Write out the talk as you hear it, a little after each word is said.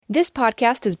This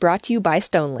podcast is brought to you by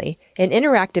Stonely, an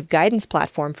interactive guidance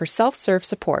platform for self-serve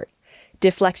support.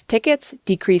 Deflect tickets,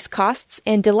 decrease costs,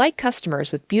 and delight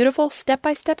customers with beautiful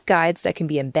step-by-step guides that can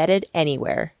be embedded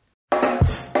anywhere.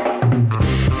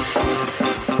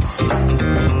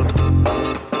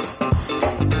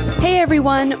 Hey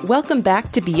everyone, welcome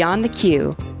back to Beyond the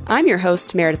Queue. I'm your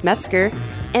host, Meredith Metzger,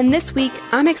 and this week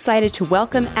I'm excited to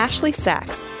welcome Ashley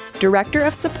Sachs, Director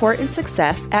of Support and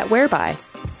Success at Whereby.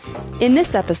 In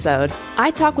this episode, I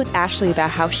talk with Ashley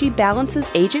about how she balances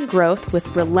agent growth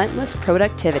with relentless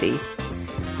productivity.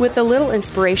 With a little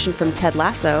inspiration from Ted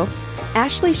Lasso,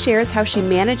 Ashley shares how she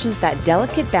manages that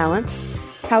delicate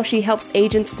balance, how she helps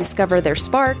agents discover their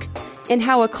spark, and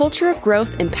how a culture of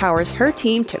growth empowers her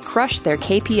team to crush their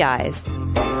KPIs.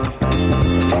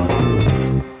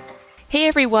 Hey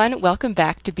everyone, welcome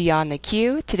back to Beyond the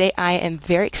Queue. Today I am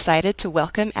very excited to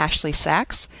welcome Ashley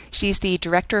Sachs. She's the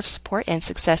Director of Support and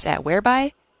Success at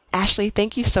Whereby. Ashley,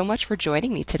 thank you so much for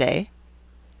joining me today.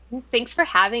 Thanks for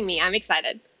having me. I'm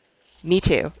excited. Me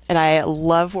too, and I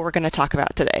love what we're going to talk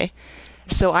about today.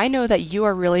 So I know that you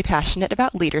are really passionate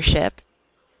about leadership.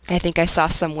 I think I saw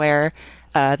somewhere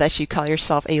that you call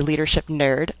yourself a leadership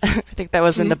nerd. I think that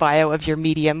was in the bio of your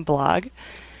Medium blog.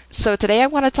 So today I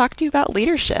want to talk to you about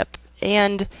leadership.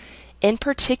 And in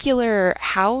particular,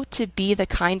 how to be the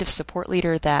kind of support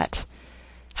leader that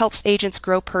helps agents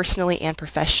grow personally and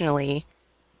professionally,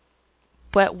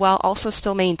 but while also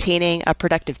still maintaining a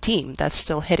productive team that's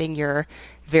still hitting your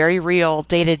very real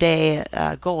day-to-day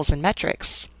goals and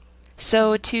metrics.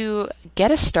 So to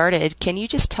get us started, can you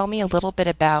just tell me a little bit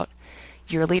about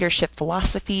your leadership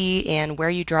philosophy and where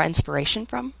you draw inspiration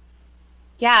from?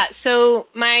 Yeah, so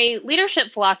my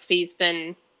leadership philosophy has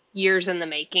been years in the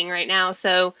making right now.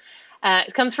 So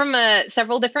it comes from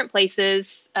several different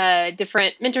places,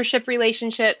 different mentorship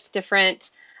relationships,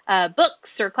 different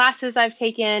books or classes I've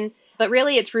taken. But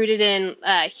really, it's rooted in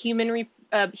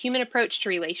human approach to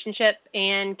relationship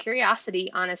and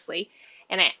curiosity, honestly.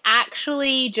 And I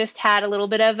actually just had a little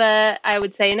bit of I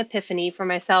would say, an epiphany for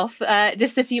myself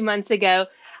just a few months ago.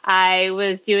 I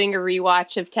was doing a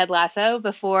rewatch of Ted Lasso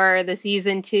before the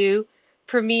season 2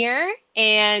 premiere,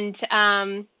 and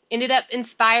ended up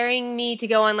inspiring me to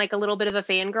go on like a little bit of a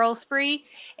fangirl spree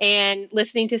and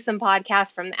listening to some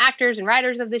podcasts from the actors and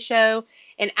writers of the show,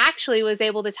 and actually was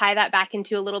able to tie that back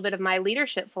into a little bit of my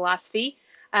leadership philosophy.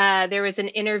 There was an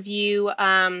interview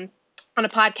on a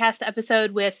podcast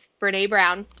episode with Brene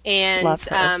Brown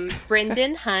and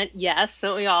Brendan Hunt. Yes,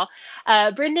 don't we all?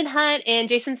 Brendan Hunt and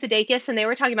Jason Sudeikis, and they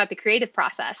were talking about the creative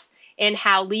process and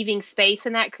how leaving space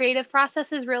in that creative process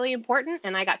is really important.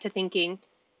 And I got to thinking,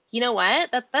 you know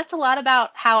what? That's a lot about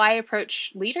how I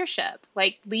approach leadership.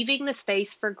 Like leaving the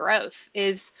space for growth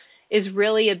is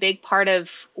really a big part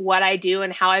of what I do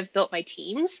and how I've built my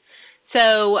teams.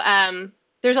 So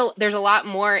there's a lot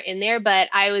more in there, but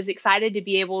I was excited to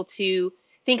be able to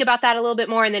think about that a little bit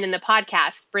more. And then in the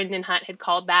podcast, Brendan Hunt had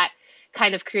called that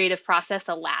kind of creative process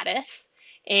a lattice.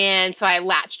 And so I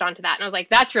latched onto that and I was like,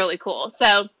 that's really cool.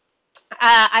 So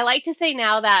I like to say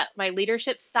now that my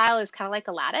leadership style is kind of like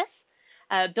a lattice.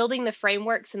 Building the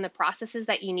frameworks and the processes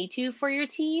that you need to for your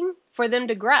team for them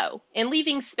to grow, and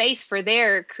leaving space for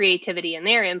their creativity and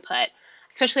their input,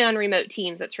 especially on remote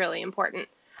teams. That's really important.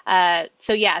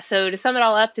 So to sum it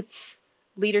all up, it's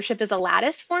leadership is a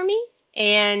lattice for me,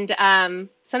 and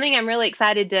something I'm really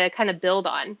excited to kind of build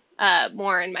on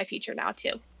more in my future now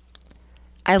too.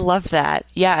 I love that.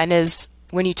 Yeah, and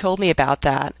when you told me about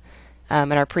that,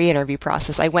 in our pre-interview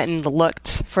process, I went and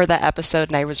looked for that episode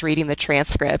and I was reading the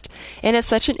transcript. And it's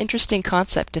such an interesting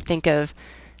concept to think of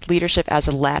leadership as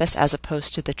a lattice as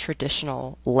opposed to the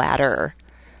traditional ladder.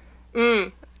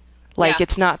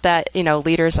 It's not that,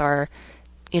 leaders are,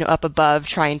 up above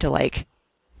trying to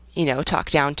talk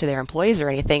down to their employees or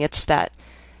anything. It's that,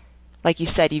 like you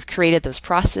said, you've created those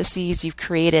processes, you've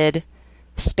created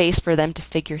space for them to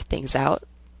figure things out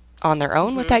on their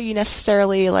own without you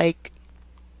necessarily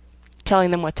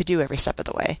telling them what to do every step of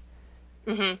the way.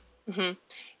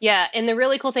 Yeah, and the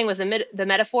really cool thing with the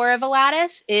metaphor of a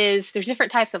lattice is there's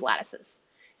different types of lattices.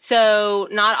 So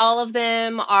not all of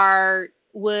them are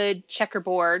wood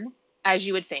checkerboard, as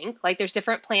you would think. Like there's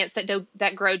different plants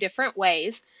that grow different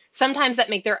ways. Sometimes that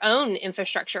make their own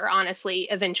infrastructure, honestly,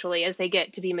 eventually as they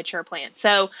get to be mature plants.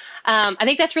 So I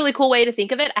think that's a really cool way to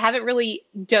think of it. I haven't really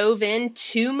dove in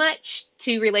too much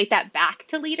to relate that back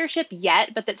to leadership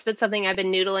yet, but that's been something I've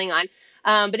been noodling on.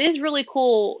 But it is really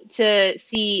cool to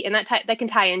see, and that can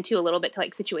tie into a little bit to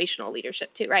situational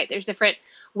leadership too, right? There's different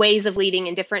ways of leading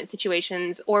in different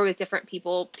situations or with different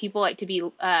people. People like to be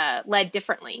led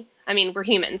differently. I mean, we're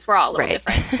humans. We're all a little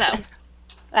different. So,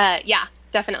 yeah,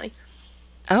 definitely.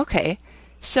 Okay.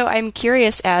 So I'm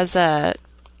curious as a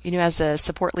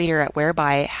support leader at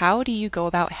Whereby, how do you go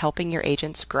about helping your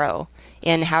agents grow?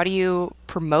 And how do you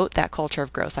promote that culture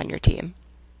of growth on your team?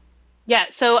 Yeah,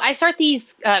 so I start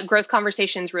these growth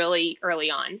conversations really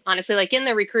early on. Honestly, like in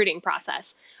the recruiting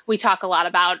process, we talk a lot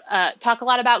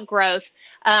about growth,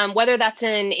 whether that's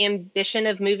an ambition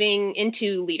of moving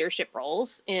into leadership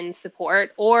roles in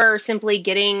support, or simply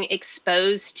getting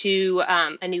exposed to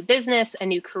a new business, a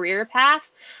new career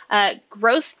path.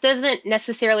 Growth doesn't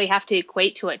necessarily have to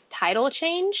equate to a title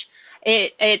change.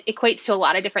 It equates to a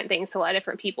lot of different things to a lot of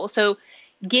different people. So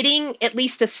getting at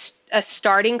least a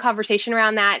starting conversation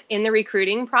around that in the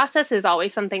recruiting process is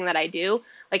always something that I do.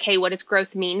 Like, hey, what does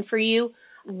growth mean for you?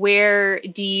 Where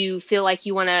do you feel like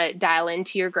you want to dial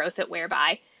into your growth at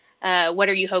Whereby? What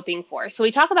are you hoping for? So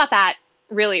we talk about that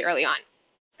really early on.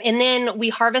 And then we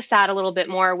harvest that a little bit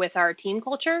more with our team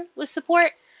culture with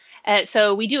support.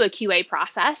 So we do a QA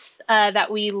process that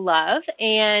we love.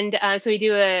 And so we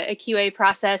do a QA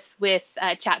process with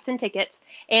chats and tickets.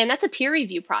 And that's a peer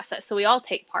review process. So we all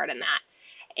take part in that.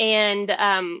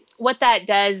 And what that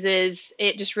does is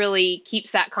it just really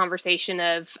keeps that conversation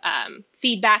of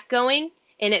feedback going.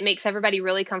 And it makes everybody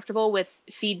really comfortable with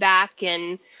feedback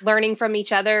and learning from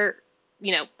each other,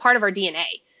 part of our DNA.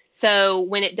 So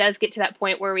when it does get to that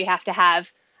point where we have to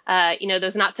have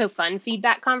those not so fun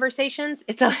feedback conversations,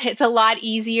 it's a lot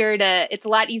easier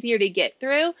to get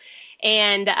through,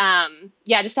 and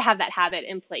yeah, just to have that habit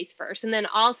in place first, and then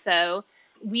also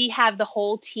we have the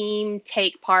whole team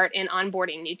take part in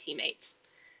onboarding new teammates.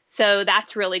 So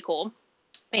that's really cool.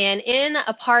 And in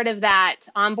a part of that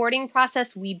onboarding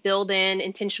process, we build in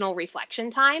intentional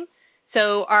reflection time.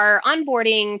 So our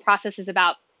onboarding process is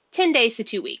about 10 days to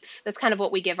 2 weeks. That's kind of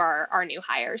what we give our new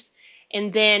hires.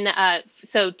 And then,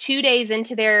 so 2 days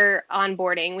into their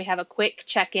onboarding, we have a quick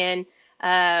check in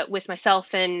with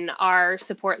myself and our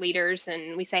support leaders,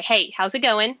 and we say, hey, how's it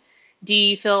going? Do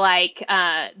you feel like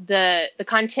the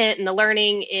content and the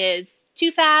learning is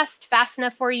too fast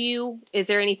enough for you? Is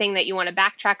there anything that you want to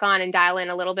backtrack on and dial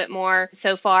in a little bit more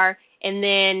so far? And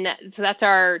then, so that's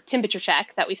our temperature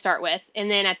check that we start with. And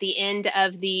then at the end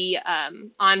of the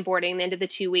onboarding, the end of the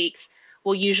 2 weeks,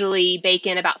 we'll usually bake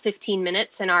in about 15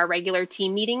 minutes in our regular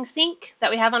team meeting sync that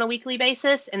we have on a weekly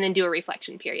basis, and then do a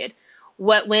reflection period.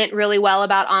 What went really well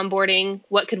about onboarding?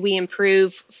 What could we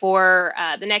improve for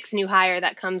the next new hire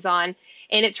that comes on?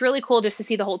 And it's really cool just to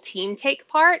see the whole team take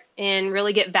part and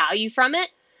really get value from it.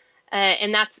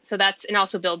 And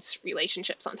also builds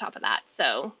relationships on top of that.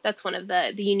 So that's one of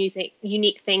the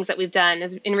unique things that we've done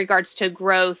is in regards to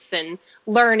growth and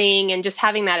learning and just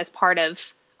having that as part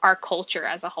of our culture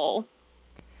as a whole.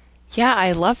 Yeah,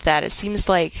 I love that. It seems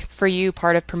like for you,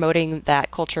 part of promoting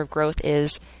that culture of growth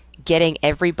is getting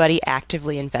everybody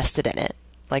actively invested in it.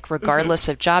 Like Mm-hmm. regardless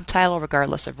of job title,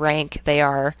 regardless of rank, they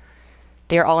are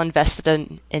all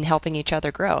invested in helping each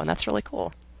other grow, and that's really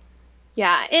cool.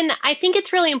 Yeah, and I think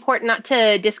it's really important not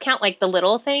to discount like the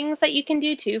little things that you can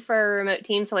do too for a remote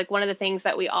team. So like one of the things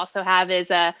that we also have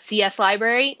is a CS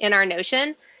library in our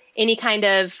Notion. Any kind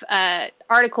of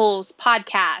articles,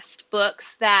 podcast,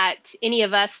 books that any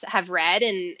of us have read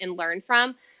and learned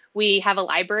from, we have a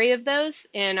library of those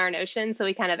in our Notion. So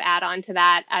we kind of add on to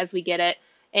that as we get it.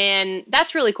 And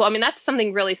that's really cool. I mean, that's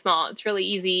something really small. It's really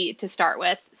easy to start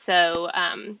with. So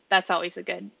that's always a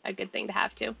good thing to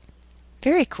have too.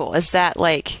 Very cool. Is that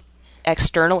like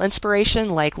external inspiration,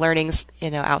 like learnings,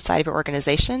 outside of your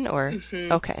organization or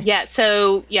Hmm. okay. Yeah.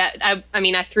 So yeah, I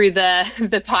mean, I threw the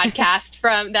the podcast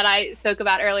from that I spoke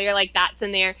about earlier, like that's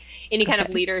in there. Any kind of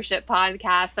Okay. leadership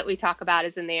podcast that we talk about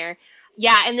is in there.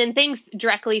 Yeah, and then things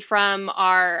directly from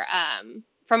our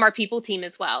people team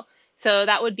as well. So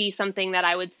that would be something that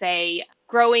I would say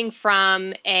growing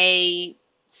from a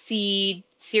seed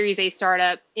Series A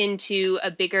startup into a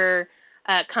bigger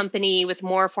company with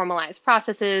more formalized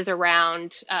processes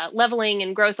around leveling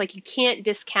and growth. Like you can't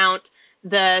discount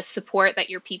the support that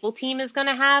your people team is going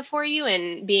to have for you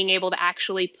and being able to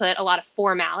actually put a lot of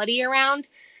formality around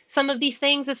some of these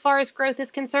things as far as growth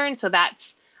is concerned. So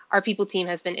that's our people team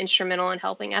has been instrumental in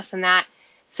helping us in that.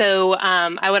 So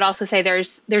I would also say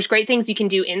there's great things you can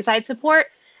do inside support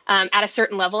at a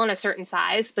certain level and a certain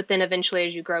size, but then eventually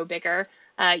as you grow bigger,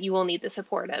 you will need the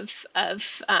support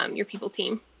of your people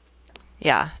team.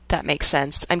 Yeah, that makes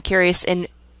sense. I'm curious in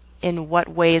what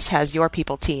ways has your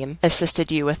people team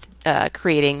assisted you with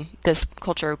creating this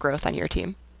culture of growth on your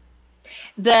team?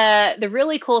 The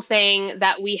really cool thing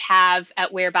that we have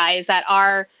at Whereby is that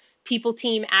our people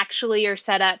team actually are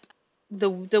set up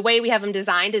the way we have them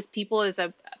designed is people as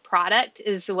a product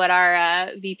is what our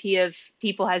VP of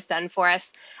people has done for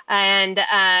us. And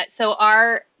so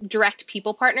our direct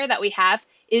people partner that we have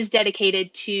is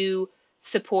dedicated to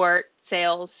support,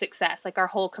 sales, success, like our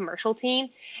whole commercial team.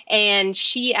 And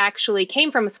she actually came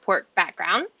from a support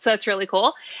background. So that's really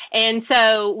cool. And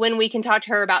so when we can talk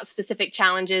to her about specific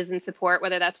challenges and support,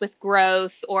 whether that's with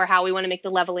growth or how we want to make the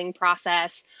leveling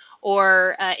process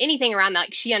or anything around that,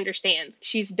 like she understands.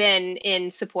 She's been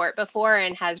in support before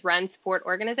and has run support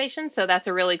organizations. So that's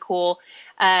a really cool,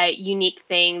 unique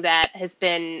thing that has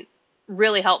been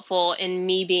really helpful in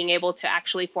me being able to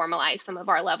actually formalize some of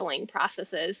our leveling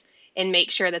processes and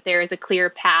make sure that there is a clear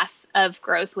path of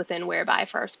growth within Whereby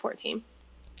for our support team.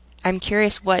 I'm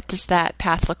curious, what does that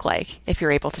path look like, if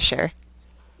you're able to share?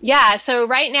 Yeah, so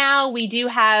right now we do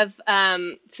have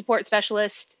support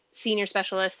specialists, senior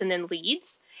specialists, and then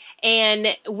leads. And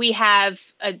we have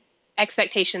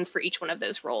expectations for each one of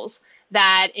those roles.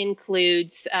 That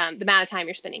includes the amount of time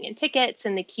you're spending in tickets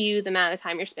and the queue, the amount of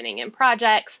time you're spending in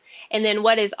projects. And then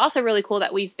what is also really cool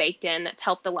that we've baked in that's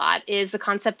helped a lot is the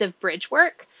concept of bridge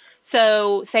work.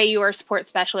 So say you're a support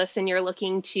specialist and you're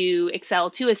looking to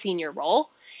excel to a senior role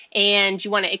and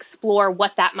you want to explore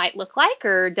what that might look like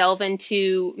or delve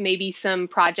into maybe some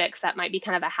projects that might be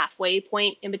kind of a halfway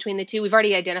point in between the two. We've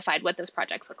already identified what those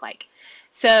projects look like.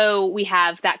 So we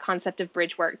have that concept of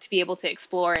bridge work to be able to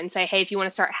explore and say, hey, if you want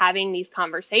to start having these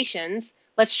conversations,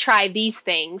 let's try these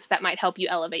things that might help you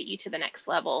elevate you to the next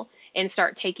level and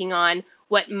start taking on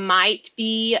what might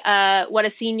be what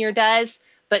a senior does,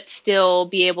 but still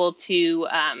be able to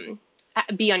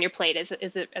be on your plate as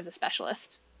a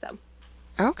specialist. So,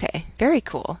 okay, very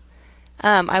cool.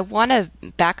 I want to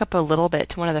back up a little bit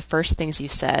to one of the first things you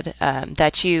said,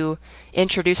 that you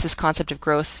introduced this concept of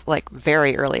growth like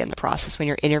very early in the process when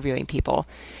you're interviewing people.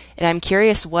 And I'm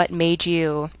curious what made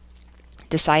you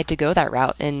decide to go that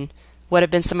route and what have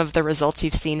been some of the results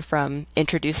you've seen from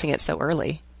introducing it so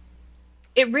early?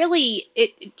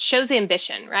 It shows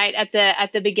ambition, right?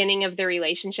 At the beginning of the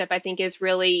relationship, I think is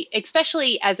really,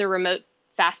 especially as a remote,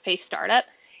 fast-paced startup,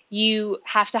 you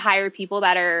have to hire people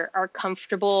that are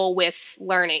comfortable with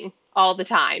learning all the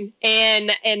time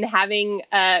and having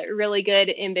a really good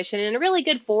ambition and a really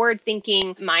good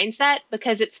forward-thinking mindset,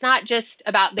 because it's not just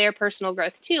about their personal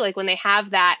growth too. Like when they have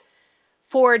that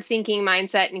forward thinking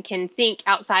mindset and can think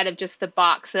outside of just the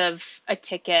box of a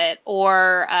ticket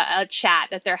or a chat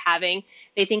that they're having,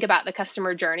 they think about the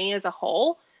customer journey as a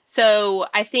whole. So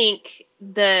I think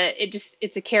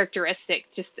it's a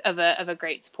characteristic just of a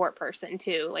great support person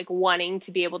too, like wanting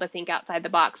to be able to think outside the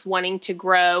box, wanting to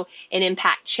grow and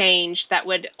impact change that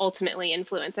would ultimately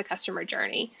influence a customer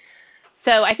journey.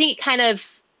 So I think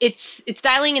it's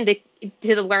dialing into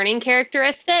the learning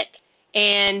characteristic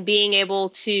and being able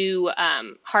to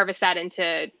harvest that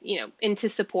into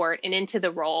support and into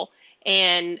the role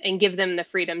and give them the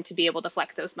freedom to be able to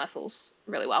flex those muscles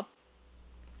really well.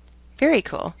 Very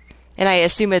cool. And I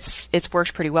assume it's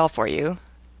worked pretty well for you.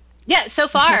 Yeah, so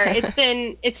far it's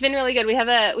been really good. We have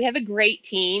a great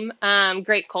team,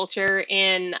 great culture,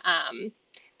 and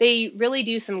they really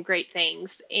do some great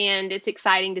things, and it's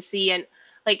exciting to see. And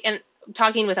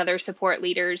talking with other support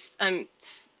leaders,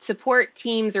 support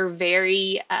teams are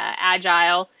very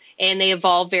agile and they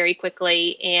evolve very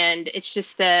quickly, and it's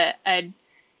just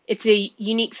it's a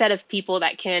unique set of people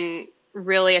that can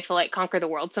really, I feel like, conquer the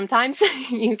world sometimes.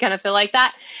 You kind of feel like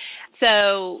that.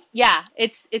 So yeah,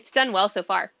 it's done well so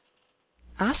far.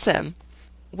 Awesome.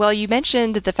 Well, you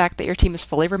mentioned the fact that your team is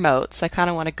fully remote, so I kind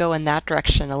of want to go in that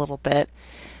direction a little bit.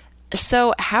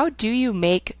 So how do you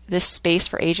make this space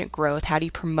for agent growth? How do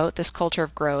you promote this culture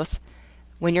of growth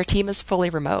when your team is fully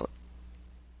remote?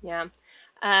 Yeah.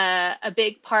 A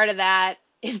big part of that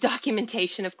is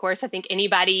documentation, of course. I think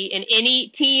anybody in any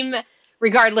team,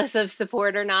 regardless of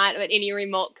support or not, but any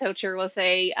remote coacher will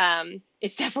say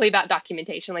it's definitely about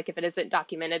documentation. Like if it isn't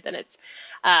documented, then it's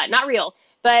not real.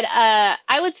 But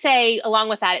I would say along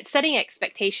with that, it's setting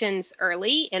expectations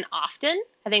early and often.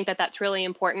 I think that's really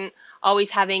important. Always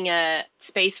having a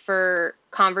space for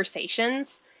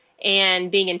conversations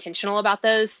and being intentional about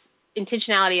those.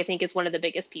 Intentionality, I think, is one of the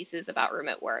biggest pieces about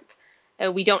remote work.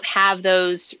 We don't have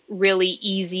those really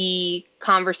easy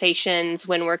conversations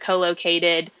when we're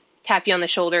co-located, tap you on the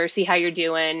shoulder, see how you're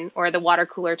doing, or the water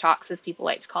cooler talks, as people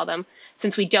like to call them.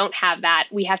 Since we don't have that,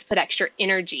 we have to put extra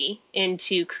energy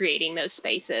into creating those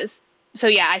spaces. So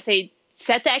yeah, I say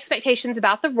set the expectations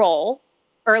about the role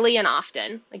early and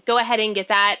often. Like go ahead and get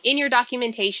that in your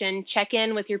documentation, check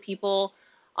in with your people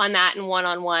on that in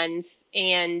one-on-ones.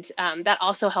 And that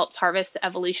also helps harvest the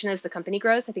evolution as the company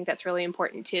grows. I think that's really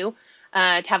important too,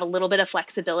 to have a little bit of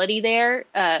flexibility there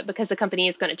because the company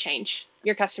is going to change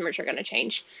your customers are going to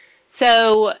change.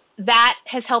 So that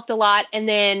has helped a lot. And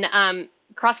then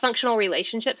cross-functional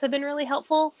relationships have been really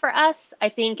helpful for us, I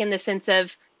think, in the sense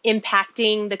of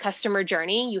impacting the customer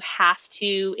journey. You have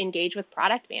to engage with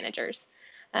product managers.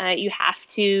 You have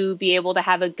to be able to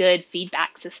have a good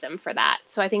feedback system for that.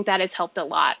 So I think that has helped a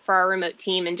lot for our remote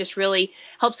team and just really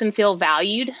helps them feel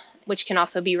valued, which can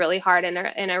also be really hard in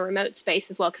a remote space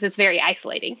as well, because it's very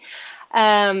isolating.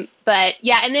 But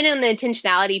yeah, and then in the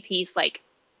intentionality piece, like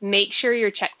make sure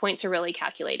your checkpoints are really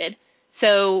calculated.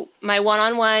 So my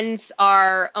one-on-ones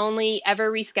are only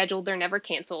ever rescheduled. They're never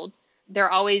canceled. They're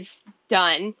always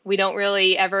done. We don't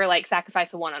really ever like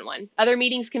sacrifice a one-on-one. Other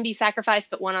meetings can be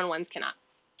sacrificed, but one-on-ones cannot.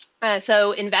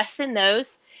 So invest in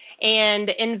those and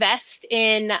invest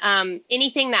in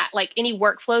anything that like any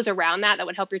workflows around that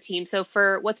would help your team. So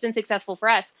for what's been successful for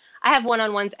us, I have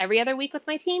one-on-ones every other week with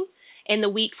my team. And the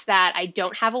weeks that I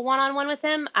don't have a one-on-one with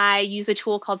them, I use a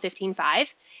tool called 15Five,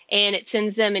 and it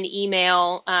sends them an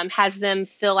email, has them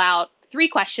fill out 3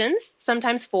 questions,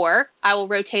 sometimes 4. I will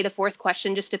rotate a 4th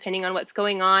question just depending on what's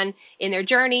going on in their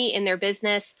journey, in their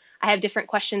business. I have different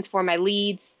questions for my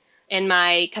leads and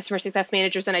my customer success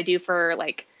managers than I do for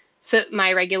like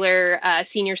my regular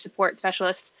senior support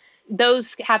specialists.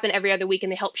 Those happen every other week,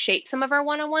 and they help shape some of our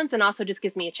one-on-ones and also just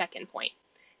gives me a check-in point.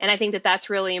 And I think that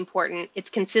that's really important. It's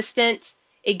consistent.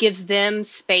 It gives them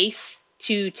space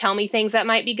to tell me things that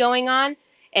might be going on.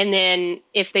 And then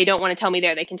if they don't want to tell me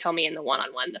there, they can tell me in the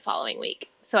one-on-one the following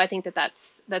week. So I think that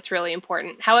that's really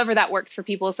important. However that works for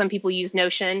people. Some people use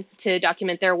Notion to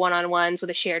document their one-on-ones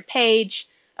with a shared page,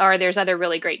 or there's other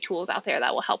really great tools out there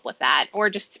that will help with that.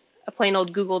 Or just a plain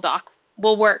old Google Doc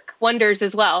will work wonders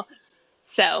as well.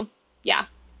 So yeah.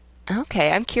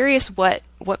 Okay, I'm curious what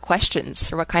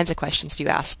questions or what kinds of questions do you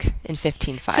ask in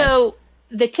 15Five? So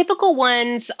the typical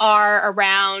ones are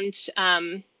around,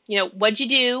 what'd you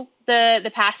do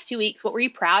the past 2 weeks? What were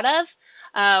you proud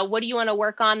of? What do you want to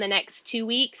work on the next 2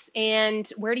 weeks? And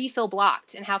where do you feel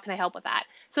blocked? And how can I help with that?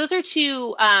 So those are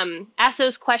two, ask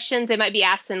those questions. They might be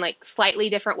asked in like slightly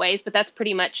different ways, but that's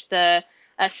pretty much the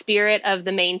spirit of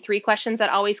the main 3 questions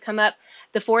that always come up.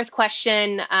 The 4th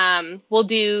question, we'll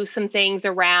do some things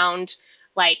around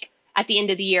like at the end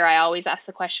of the year, I always ask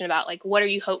the question about like, what are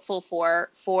you hopeful for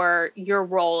your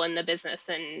role in the business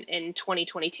in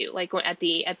 2022, like at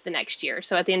the next year.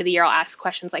 So at the end of the year, I'll ask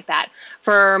questions like that.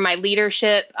 For my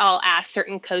leadership, I'll ask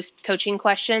certain coaching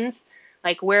questions,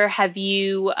 like where have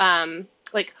you,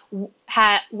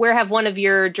 where have one of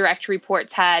your direct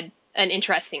reports had an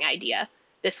interesting idea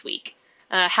this week?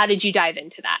 How did you dive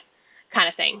into that? Kind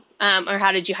of thing, or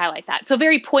how did you highlight that? So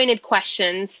very pointed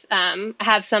questions. I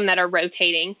have some that are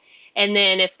rotating. And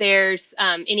then if there's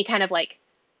any kind of like,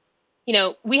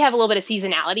 we have a little bit of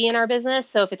seasonality in our business.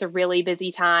 So if it's a really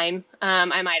busy time,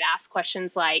 I might ask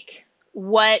questions like,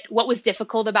 what was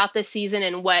difficult about this season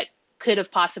and what could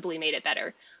have possibly made it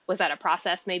better? Was that a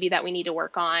process maybe that we need to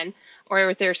work on? Or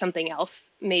was there something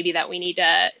else maybe that we need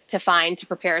to find to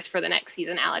prepare us for the next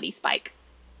seasonality spike?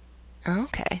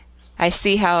 Okay. I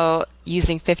see how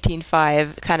using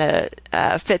 15Five kind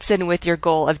of fits in with your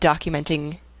goal of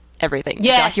documenting everything.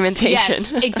 Yes, documentation.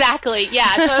 Yes, exactly.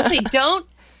 Yeah. So I would say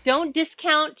don't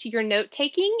discount your note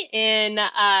taking, and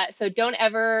so don't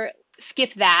ever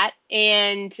skip that.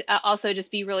 And also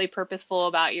just be really purposeful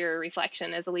about your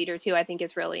reflection as a leader too. I think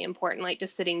is really important. Like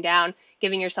just sitting down,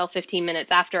 giving yourself 15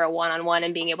 minutes after a one-on-one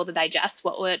and being able to digest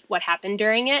what happened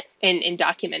during it and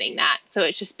documenting that. So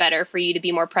it's just better for you to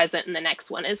be more present in the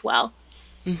next one as well.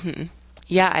 Mm-hmm.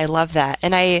 Yeah, I love that.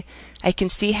 And I can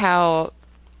see how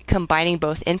combining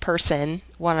both in-person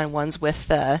one-on-ones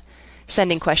with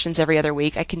sending questions every other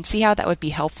week, I can see how that would be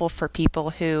helpful for people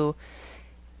who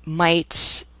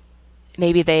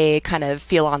maybe they kind of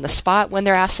feel on the spot when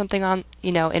they're asked something on,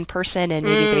 in person, and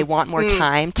maybe they want more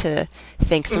time to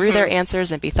think through their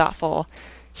answers and be thoughtful.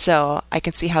 So I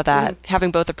can see how that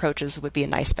having both approaches would be a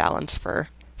nice balance for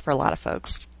a lot of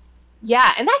folks.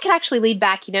 Yeah, and that could actually lead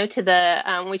back, to the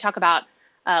when we talk about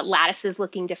lattices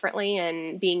looking differently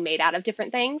and being made out of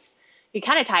different things. You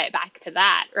kind of tie it back to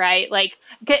that, right? Like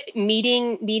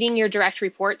meeting your direct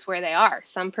reports where they are.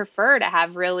 Some prefer to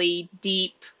have really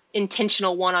deep,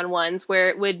 intentional one-on-ones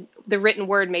where the written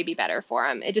word may be better for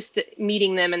them. It just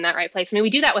meeting them in that right place. I mean, we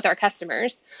do that with our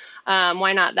customers.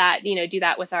 Why not do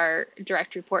that with our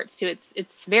direct reports too?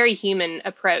 It's very human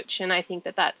approach, and I think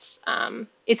that's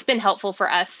it's been helpful for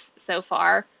us so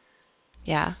far.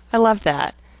 Yeah, I love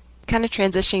that. Kind of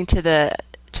transitioning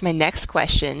to my next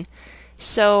question.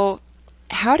 So,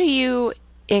 how do you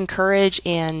encourage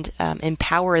and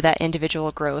empower that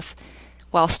individual growth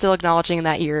while still acknowledging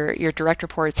that your direct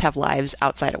reports have lives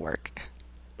outside of work?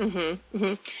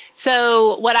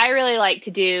 So what I really like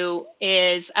to do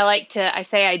is I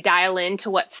say I dial into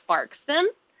what sparks them.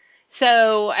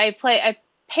 So I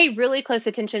pay really close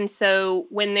attention. So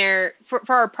when for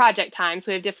our project time,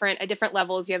 so we have at different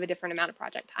levels, you have a different amount of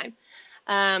project time.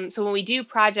 So when we do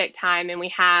project time and we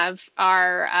have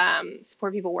our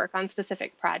support people work on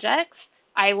specific projects,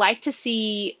 I like to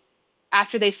see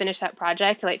after they finish that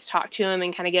project, I like to talk to them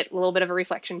and kind of get a little bit of a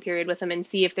reflection period with them and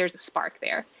see if there's a spark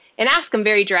there. And ask them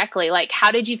very directly, like,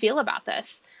 how did you feel about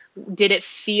this? Did it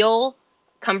feel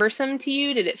cumbersome to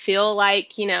you? Did it feel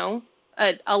like,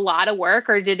 a lot of work,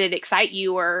 or did it excite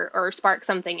you or spark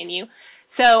something in you?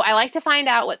 So I like to find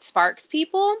out what sparks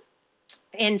people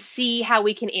and see how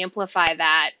we can amplify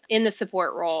that in the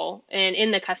support role and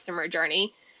in the customer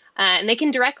journey. And they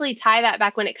can directly tie that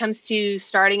back when it comes to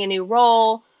starting a new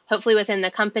role, hopefully within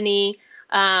the company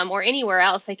or anywhere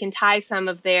else. They can tie some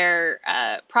of their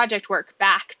project work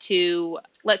back to,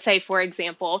 let's say, for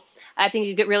example, I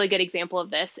think a really good example of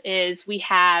this is we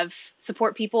have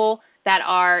support people that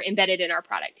are embedded in our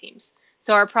product teams.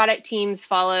 So our product teams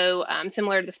follow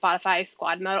similar to the Spotify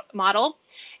squad model.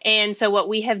 And so what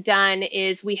we have done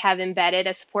is we have embedded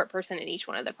a support person in each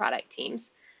one of the product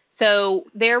teams. So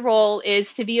their role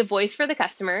is to be a voice for the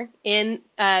customer in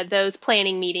those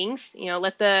planning meetings.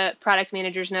 Let the product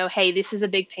managers know, hey, this is a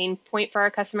big pain point for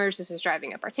our customers. This is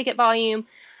driving up our ticket volume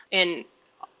and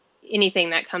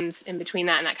anything that comes in between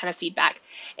that and that kind of feedback.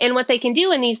 And what they can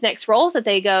do in these next roles that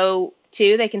they go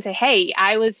to, they can say, hey,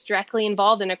 I was directly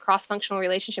involved in a cross-functional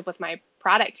relationship with my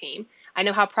product team. I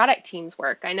know how product teams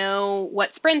work. I know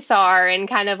what sprints are and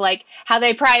kind of like how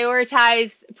they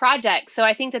prioritize projects. So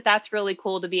I think that that's really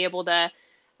cool to be able to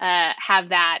have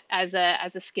that as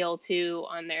a skill too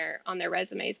on their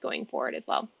resumes going forward as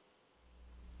well.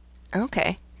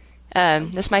 Okay.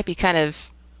 This might be kind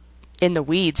of in the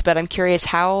weeds, but I'm curious,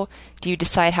 how do you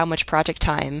decide how much project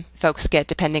time folks get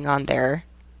depending on their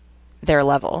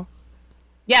level?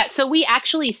 Yeah, so we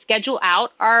actually schedule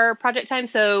out our project time.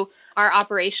 So our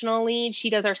operational lead, she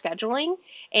does our scheduling,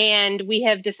 and we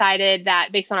have decided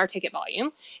that based on our ticket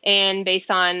volume and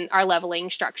based on our leveling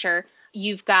structure,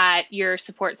 you've got your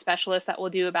support specialist that will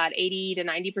do about 80 to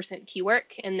 90% key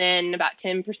work, and then about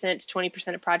 10% to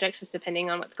 20% of projects, just depending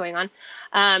on what's going on.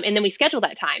 And then we schedule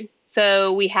that time.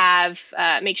 So we have,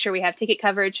 make sure we have ticket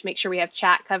coverage, make sure we have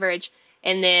chat coverage,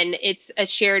 and then it's a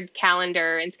shared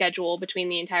calendar and schedule between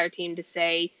the entire team to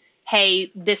say,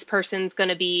 hey, this person's going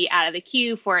to be out of the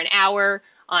queue for an hour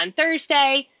on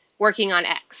Thursday working on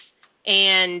X.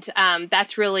 And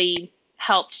that's really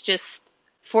helped just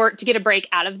to get a break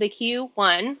out of the queue,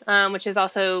 which is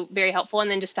also very helpful. And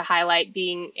then just to highlight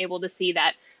being able to see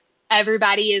that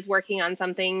everybody is working on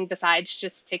something besides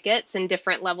just tickets in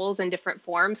different levels and different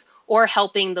forms, or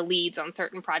helping the leads on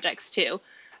certain projects too,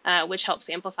 which helps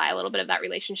amplify a little bit of that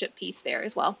relationship piece there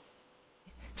as well.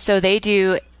 So they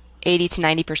do 80 to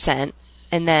 90%,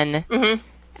 and then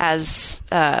as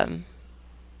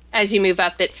you move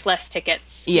up, it's less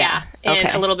tickets. Yeah. And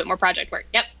okay. a little bit more project work.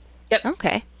 Yep.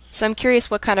 Okay. So I'm curious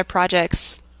what kind of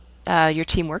projects your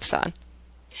team works on.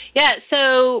 Yeah,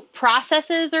 so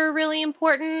processes are really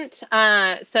important.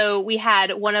 So we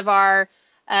had one of our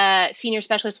senior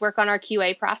specialists work on our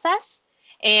QA process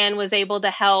and was able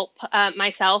to help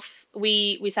myself.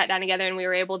 We sat down together and we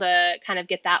were able to kind of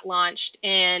get that launched,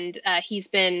 and he's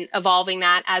been evolving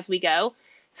that as we go.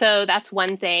 So that's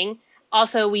one thing.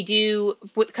 Also, we do,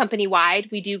 with company-wide,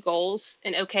 we do goals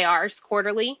and OKRs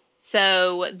quarterly.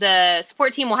 So the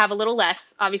support team will have a little less,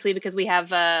 obviously, because we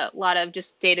have a lot of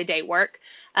just day-to-day work.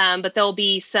 But there'll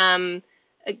be some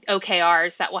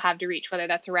OKRs that we'll have to reach, whether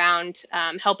that's around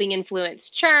helping influence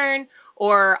churn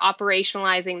or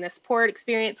operationalizing the support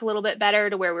experience a little bit better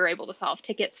to where we're able to solve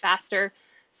tickets faster.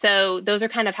 So those are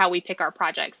kind of how we pick our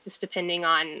projects, just depending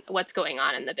on what's going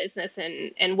on in the business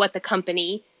and what the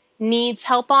company needs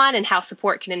help on and how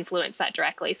support can influence that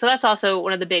directly. So that's also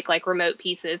one of the big remote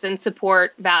pieces, and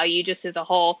support value just as a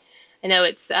whole. I know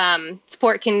it's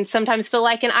support can sometimes feel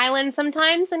like an island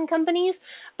sometimes in companies,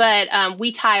 but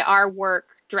we tie our work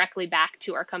directly back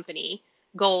to our company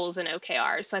goals and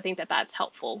OKRs. So I think that that's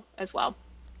helpful as well.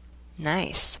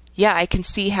 Nice. Yeah, I can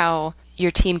see how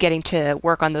your team getting to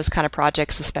work on those kind of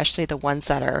projects, especially the ones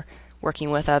that are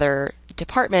working with other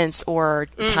departments or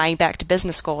tying back to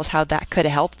business goals, how that could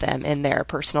help them in their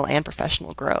personal and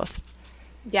professional growth.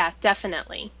 Yeah,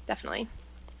 definitely. Definitely.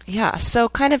 Yeah. So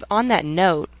kind of on that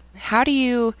note, how do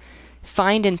you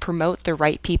find and promote the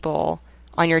right people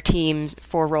on your teams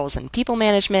for roles in people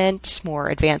management, more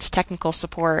advanced technical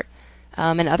support,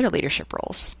 and other leadership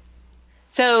roles?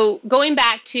 So going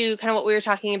back to kind of what we were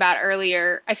talking about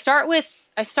earlier, I start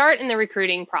in the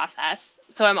recruiting process.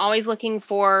 So I'm always looking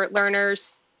for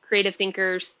learners, creative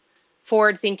thinkers,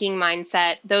 forward thinking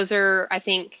mindset. I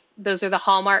think those are the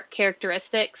hallmark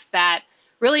characteristics that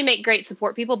really make great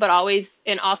support people, but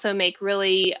also make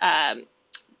really,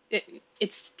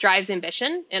 it drives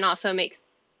ambition and also makes,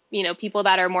 people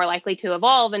that are more likely to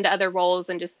evolve into other roles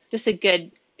and just a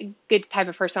good type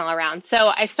of person all around.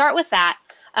 So I start with that,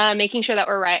 making sure that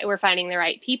we're finding the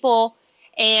right people.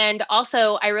 And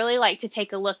also I really like to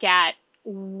take a look at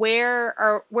where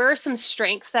are some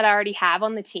strengths that I already have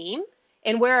on the team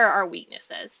and where are our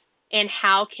weaknesses and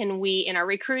how can we in our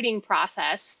recruiting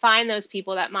process find those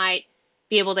people that might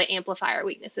be able to amplify our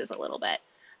weaknesses a little bit.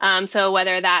 So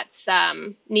whether that's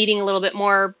needing a little bit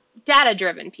more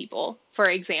data-driven people, for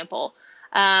example.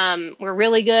 We're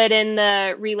really good in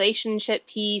the relationship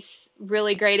piece,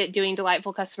 really great at doing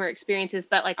delightful customer experiences,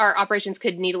 but like our operations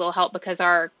could need a little help because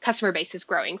our customer base is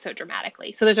growing so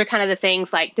dramatically. So those are kind of the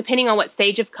things like depending on what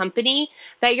stage of company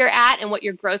that you're at and what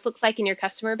your growth looks like in your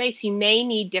customer base, you may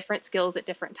need different skills at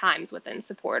different times within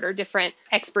support or different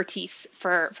expertise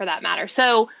for that matter.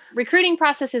 So recruiting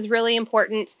process is really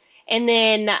important. And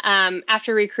then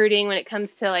after recruiting, when it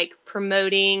comes to like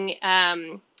promoting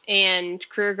and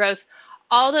career growth,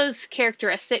 all those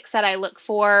characteristics that I look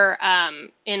for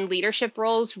in leadership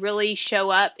roles really show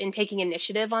up in taking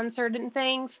initiative on certain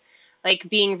things, like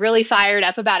being really fired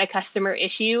up about a customer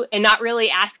issue and not really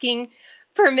asking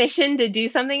permission to do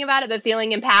something about it, but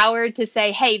feeling empowered to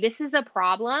say, hey, this is a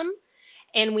problem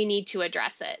and we need to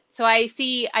address it. So I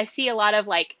see a lot of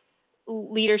like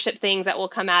leadership things that will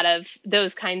come out of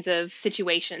those kinds of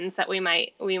situations that we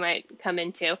might come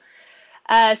into.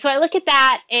 So I look at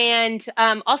that and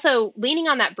also leaning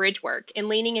on that bridge work and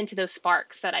leaning into those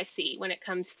sparks that I see when it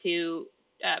comes to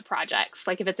projects.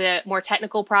 Like if it's a more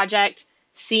technical project,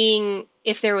 seeing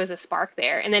if there was a spark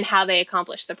there and then how they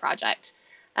accomplished the project.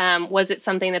 Was it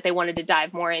something that they wanted to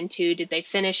dive more into? Did they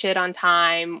finish it on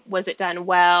time? Was it done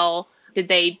well? Did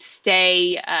they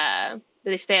stay up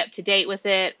to date with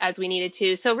it as we needed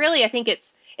to? So really, I think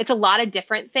it's a lot of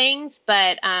different things,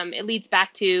 but it leads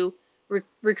back to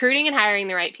recruiting and hiring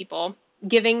the right people,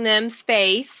 giving them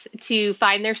space to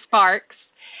find their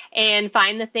sparks and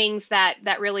find the things that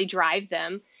really drive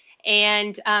them,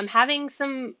 and having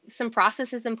some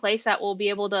processes in place that will be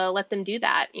able to let them do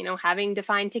that. Having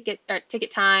defined ticket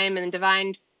time and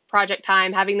defined project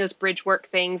time, having those bridge work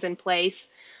things in place,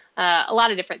 a lot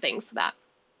of different things for that.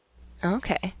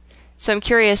 Okay. So I'm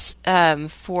curious,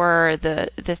 for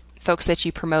the folks that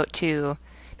you promote to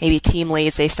maybe team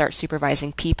leads, they start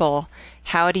supervising people.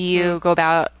 How do you go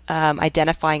about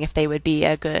identifying if they would be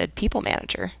a good people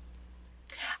manager?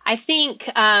 I think,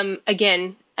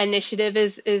 again, initiative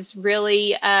is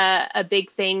really a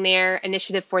big thing there.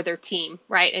 Initiative for their team,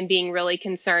 right? And being really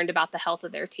concerned about the health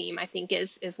of their team, I think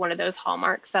is one of those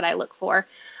hallmarks that I look for.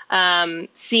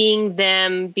 Seeing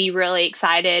them be really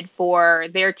excited for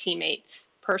their teammates'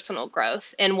 personal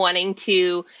growth and wanting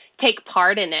to take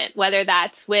part in it, whether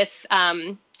that's with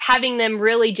having them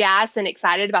really jazzed and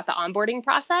excited about the onboarding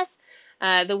process.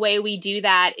 The way we do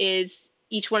that is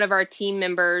each one of our team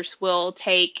members will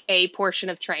take a portion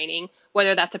of training,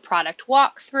 whether that's a product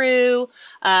walkthrough,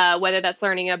 whether that's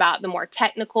learning about the more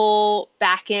technical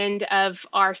back end of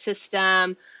our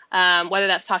system, whether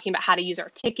that's talking about how to use our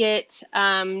ticket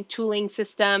tooling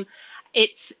system.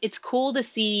 It's cool to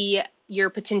see your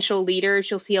potential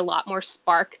leaders. You'll see a lot more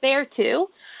spark there too.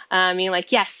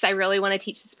 Like, yes, I really want to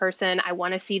teach this person. I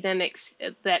want to see them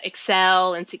that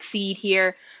excel and succeed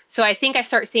here. So I think I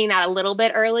start seeing that a little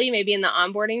bit early, maybe in the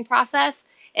onboarding process,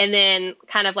 and then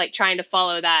kind of like trying to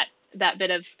follow that bit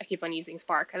of, I keep on using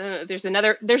spark. I don't know.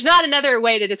 There's not another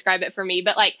way to describe it for me,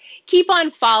 but like keep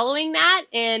on following that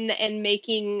and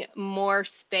making more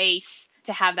space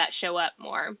to have that show up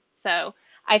more. So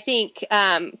I think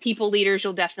people leaders,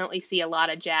 you'll definitely see a lot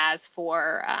of jazz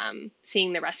for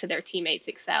seeing the rest of their teammates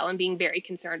excel and being very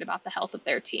concerned about the health of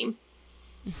their team.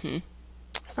 Mm-hmm.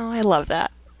 Oh, I love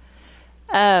that.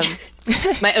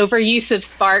 My overuse of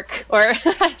Spark, or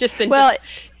just been well,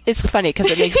 it's funny because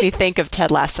it makes me think of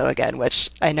Ted Lasso again, which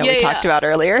I know we talked about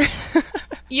earlier.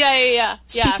 Yeah.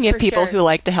 Speaking of people who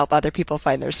like to help other people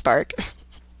find their spark.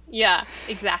 Yeah,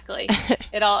 exactly.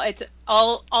 It's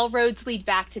all roads lead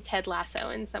back to Ted Lasso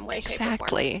in some way,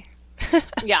 exactly. Shape, or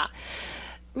form.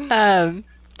 Yeah.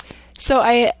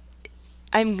 So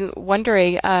I'm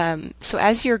wondering, so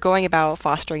as you're going about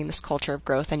fostering this culture of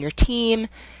growth on your team,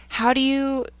 how do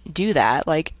you do that?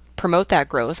 Like promote that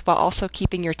growth while also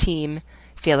keeping your team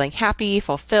feeling happy,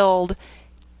 fulfilled,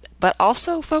 but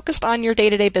also focused on your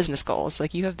day-to-day business goals.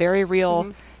 Like you have very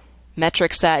real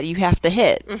metrics that you have to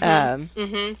hit. It Yeah.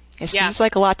 seems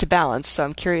like a lot to balance. So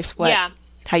I'm curious Yeah.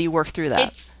 how you work through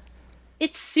that.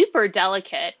 It's super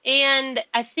delicate. And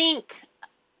I think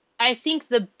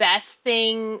the best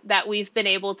thing that we've been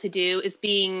able to do is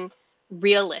being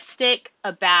realistic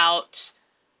about,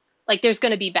 like, there's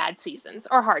going to be bad seasons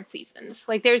or hard seasons.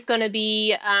 Like, there's going to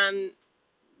be I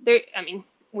mean,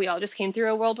 we all just came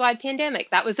through a worldwide pandemic.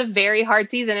 That was a very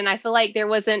hard season, and I feel like there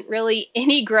wasn't really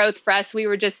any growth for us. We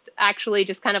were just actually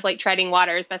just kind of like treading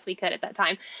water as best we could at that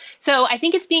time. So I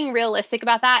think it's being realistic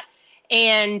about that,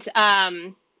 and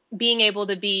being able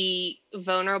to be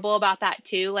vulnerable about that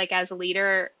too. Like, as a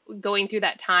leader, going through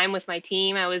that time with my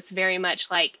team, I was very much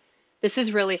like, this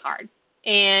is really hard.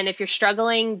 And if you're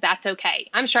struggling, that's okay.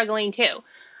 I'm struggling too.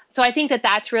 So I think that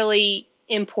that's really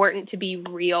important, to be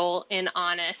real and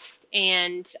honest,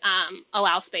 and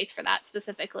allow space for that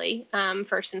specifically,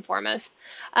 first and foremost.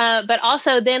 But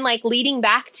also then, like, leading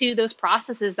back to those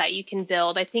processes that you can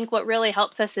build. I think what really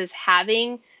helps us is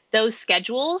having those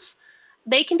schedules.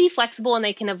 They can be flexible and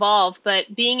they can evolve,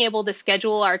 but being able to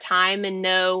schedule our time and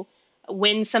know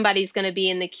when somebody's going to be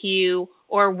in the queue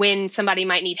or when somebody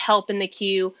might need help in the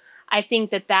queue, I think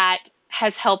that that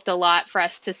has helped a lot for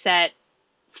us to set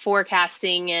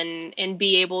forecasting and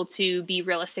be able to be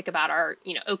realistic about our,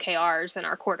 OKRs and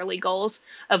our quarterly goals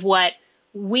of what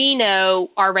we know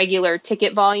our regular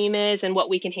ticket volume is and what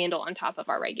we can handle on top of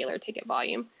our regular ticket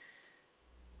volume.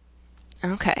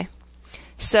 Okay.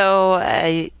 So,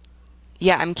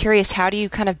 yeah, I'm curious, how do you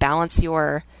kind of balance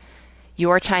your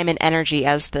time and energy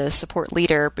as the support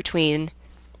leader between,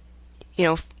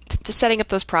 setting up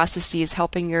those processes,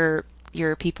 helping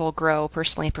your people grow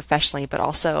personally and professionally, but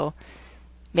also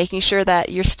making sure that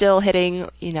you're still hitting,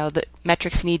 the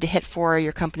metrics you need to hit for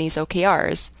your company's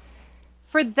OKRs?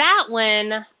 For that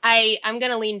one, I'm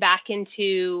going to lean back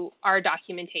into our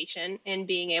documentation and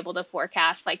being able to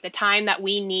forecast, like, the time that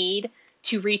we need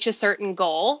to reach a certain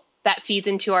goal that feeds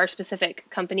into our specific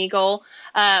company goal.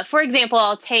 For example,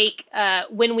 I'll take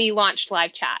when we launched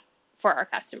live chat for our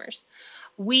customers.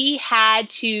 We had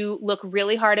to look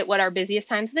really hard at what our busiest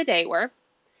times of the day were,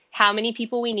 how many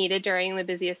people we needed during the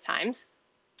busiest times,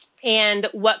 and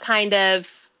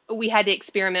we had to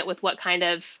experiment with what kind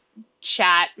of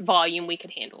chat volume we could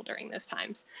handle during those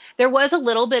times. There was a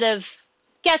little bit of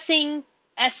guessing,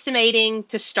 estimating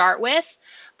to start with,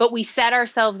 but we set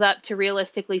ourselves up to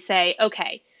realistically say,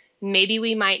 okay, maybe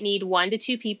we might need 1 to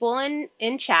 2 people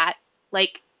in chat.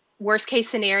 Like, worst case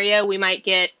scenario, we might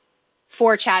get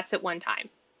 4 chats at one time.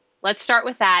 Let's start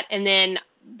with that. And then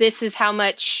this is how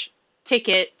many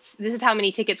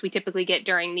tickets we typically get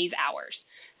during these hours.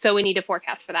 So we need to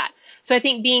forecast for that. So I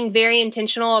think being very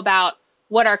intentional about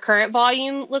what our current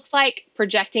volume looks like,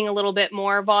 projecting a little bit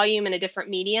more volume in a different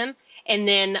medium, and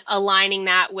then aligning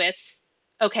that with,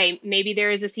 okay, maybe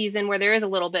there is a season where there is a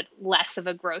little bit less of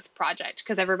a growth project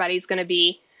because everybody's going to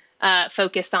be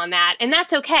focused on that. And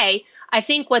that's okay. I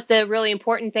think what the really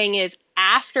important thing is,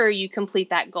 after you complete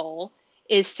that goal,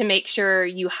 is to make sure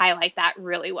you highlight that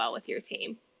really well with your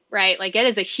team, right? Like, it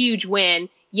is a huge win.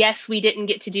 Yes, we didn't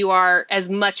get to do as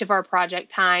much of our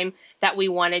project time that we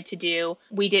wanted to do.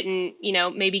 We didn't,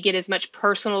 maybe get as much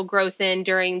personal growth in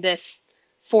during this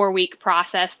 4-week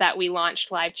process that we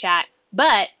launched live chat.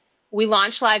 But we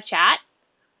launched live chat.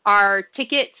 Our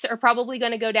tickets are probably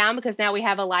going to go down because now we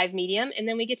have a live medium, and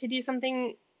then we get to do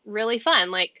something really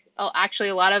fun. Like, actually,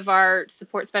 a lot of our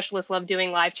support specialists love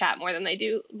doing live chat more than they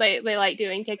like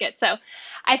doing tickets. So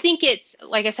I think it's,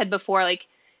 like I said before, like,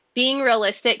 being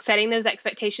realistic, setting those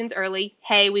expectations early.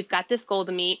 Hey, we've got this goal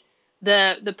to meet.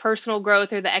 The personal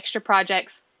growth or the extra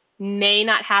projects may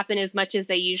not happen as much as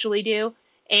they usually do.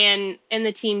 And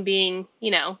the team being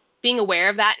aware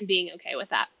of that and being okay with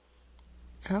that.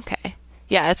 Okay.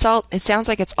 Yeah, it sounds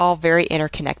like it's all very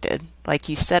interconnected. Like,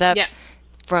 you set up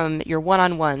from your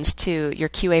one-on-ones to your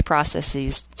QA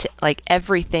processes, like,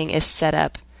 everything is set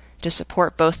up to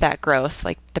support both that growth,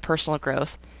 like the personal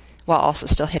growth, while also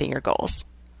still hitting your goals.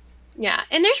 Yeah,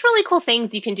 and there's really cool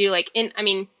things you can do.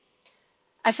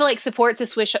 I feel like support's a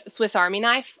Swiss Army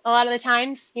knife a lot of the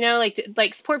times.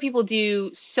 Like support people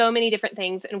do so many different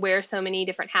things and wear so many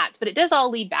different hats, but it does all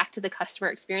lead back to the customer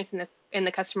experience and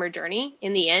the customer journey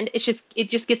in the end. It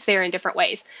just gets there in different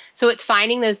ways. So it's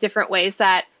finding those different ways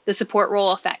that the support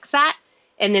role affects that,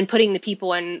 and then putting the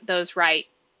people in those right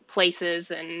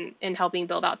places and helping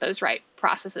build out those right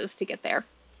processes to get there.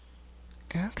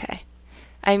 Okay.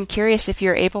 I'm curious if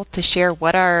you're able to share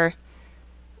what are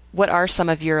some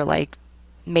of your, like,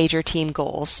 major team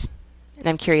goals, and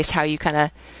I'm curious how you kind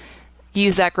of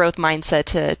use that growth mindset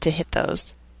to hit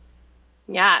those.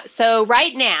 Yeah. So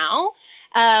right now,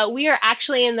 We are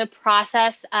actually in the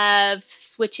process of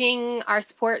switching our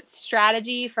support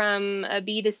strategy from a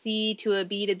B2C to a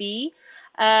B2B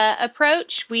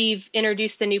approach. We've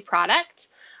introduced a new product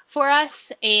for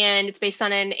us, and it's based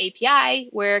on an API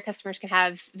where customers can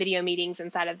have video meetings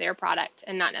inside of their product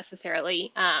and not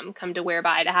necessarily come to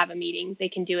Whereby to have a meeting. They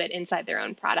can do it inside their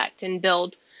own product and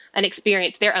build an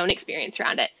experience, their own experience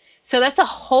around it. So that's a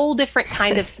whole different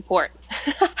kind of support.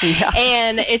 Yeah.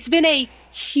 And it's been a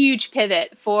huge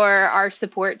pivot for our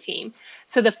support team.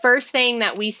 So the first thing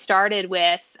that we started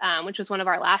with, which was one of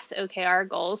our last OKR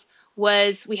goals,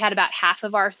 was we had about half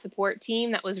of our support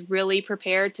team that was really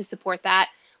prepared to support that,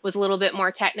 was a little bit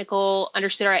more technical,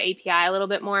 understood our API a little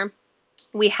bit more.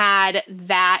 We had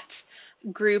that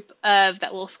group of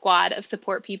that little squad of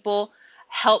support people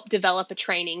help develop a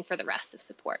training for the rest of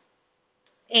support.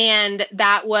 And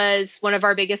that was one of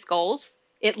our biggest goals.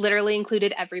 It literally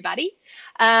included everybody.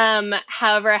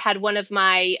 However, I had one of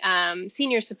my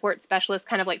senior support specialists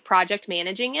kind of like project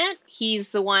managing it. He's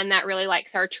the one that really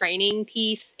likes our training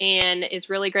piece and is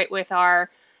really great with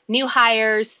our new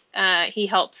hires. He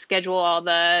helps schedule all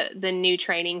the new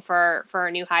training for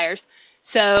our new hires.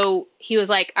 So he was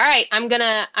like, all right, I'm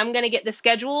gonna get the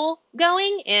schedule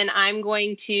going, and and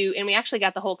we actually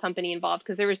got the whole company involved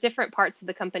because there was different parts of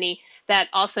the company that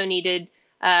also needed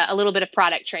a little bit of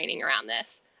product training around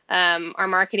this. Our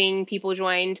marketing people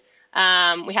joined.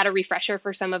 We had a refresher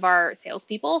for some of our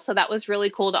salespeople, so that was really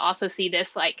cool to also see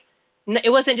this. Like, it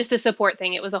wasn't just a support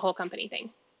thing; it was a whole company thing.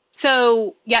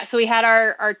 So yeah, so we had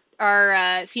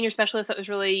our senior specialist that was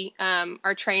really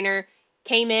our trainer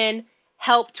came in,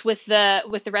 helped with the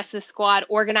rest of the squad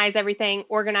organize everything,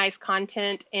 organize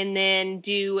content, and then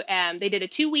they did a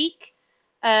 2-week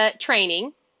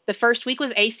training. The first week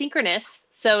was asynchronous,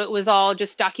 so it was all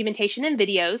just documentation and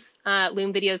videos,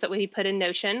 Loom videos that we put in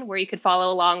Notion, where you could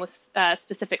follow along with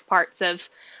specific parts of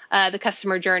the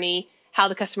customer journey, how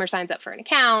the customer signs up for an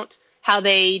account, how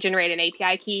they generate an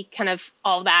API key, kind of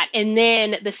all that. And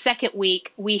then the second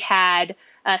week, we had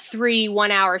 3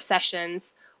 1-hour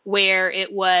sessions where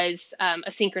it was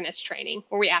a synchronous training,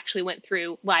 where we actually went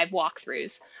through live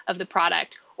walkthroughs of the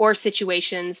product or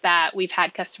situations that we've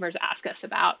had customers ask us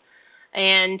about.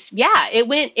 And yeah, it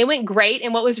went great.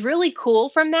 And what was really cool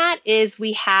from that is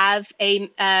we have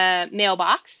a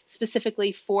mailbox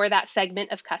specifically for that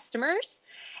segment of customers.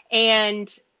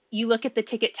 And you look at the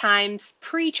ticket times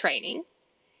pre-training,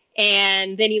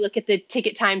 and then you look at the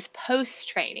ticket times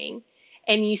post-training,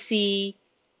 and you see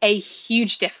a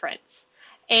huge difference.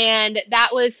 And that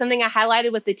was something I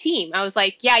highlighted with the team. I was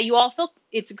like, yeah,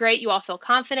 it's great. You all feel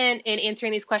confident in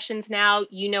answering these questions now.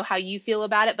 You know how you feel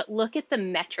about it, but look at the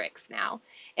metrics now.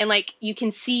 And like, you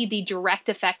can see the direct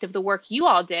effect of the work you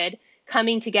all did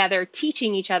coming together,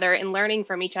 teaching each other and learning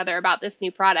from each other about this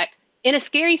new product in a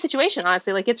scary situation,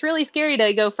 honestly. Like, it's really scary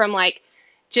to go from like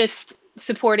just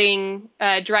supporting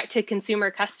direct to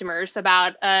consumer customers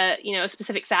about a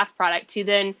specific SaaS product to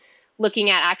then looking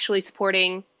at actually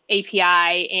supporting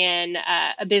API and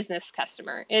a business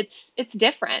customer. It's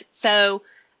different. So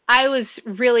I was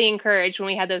really encouraged when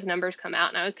we had those numbers come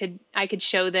out, and I could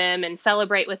show them and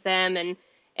celebrate with them,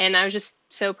 and I was just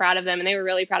so proud of them, and they were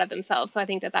really proud of themselves. So I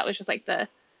think that was just like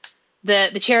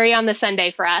the cherry on the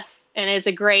sundae for us, and is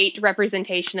a great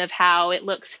representation of how it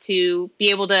looks to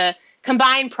be able to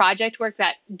combine project work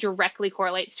that directly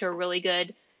correlates to a really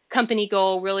good company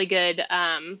goal, really good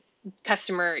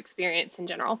customer experience in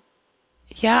general.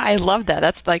 Yeah, I love that.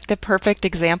 That's like the perfect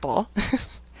example.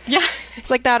 Yeah.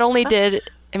 It's like not only did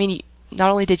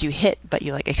you hit, but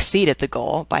you like exceeded the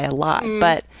goal by a lot.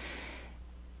 But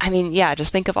I mean, yeah,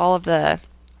 just think of all of the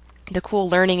cool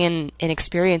learning and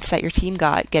experience that your team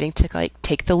got getting to like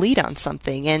take the lead on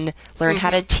something and learn how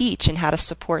to teach and how to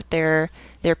support their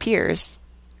peers.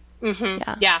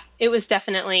 Yeah, it was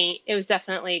definitely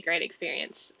a great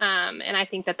experience. And I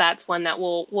think that that's one that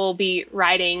we'll be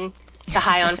riding the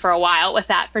high on for a while with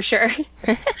that, for sure.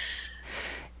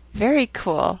 Very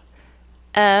cool.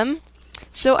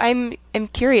 So I'm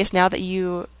curious, now that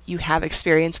you have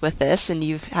experience with this and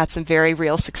you've had some very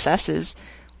real successes,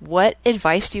 what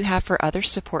advice do you have for other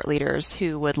support leaders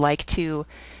who would like to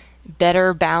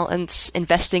better balance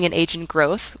investing in agent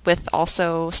growth with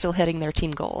also still hitting their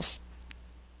team goals?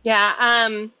 Yeah,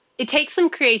 it takes some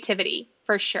creativity,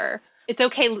 for sure. It's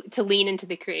okay to lean into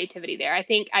the creativity there. I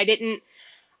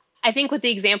think with the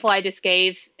example I just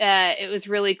gave, it was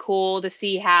really cool to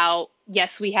see how,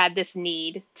 yes, we had this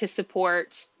need to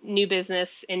support new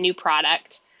business and new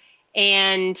product.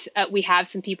 And we have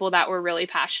some people that were really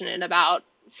passionate about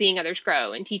seeing others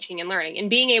grow and teaching and learning and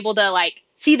being able to like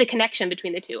see the connection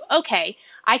between the two. Okay,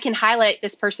 I can highlight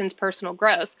this person's personal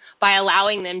growth by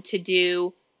allowing them to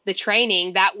do the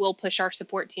training that will push our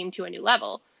support team to a new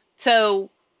level. So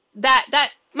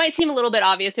that might seem a little bit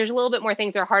obvious. There's a little bit more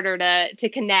things that are harder to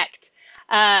connect,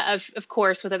 of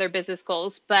course, with other business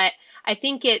goals. But I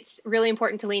think it's really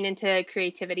important to lean into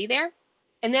creativity there.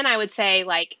 And then I would say,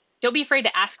 like, don't be afraid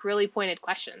to ask really pointed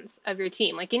questions of your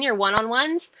team, like in your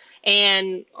one-on-ones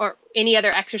or any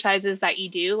other exercises that you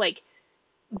do. Like,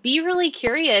 be really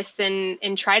curious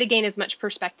and try to gain as much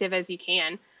perspective as you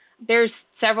can. There's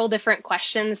several different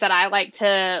questions that I like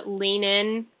to lean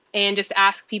in and just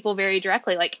ask people very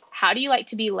directly, like, how do you like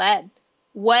to be led?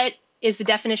 What is the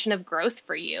definition of growth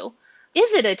for you?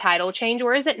 Is it a title change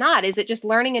or is it not? Is it just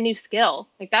learning a new skill?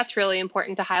 Like, that's really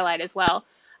important to highlight as well.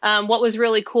 What was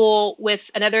really cool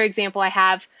with another example I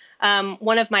have,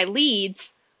 one of my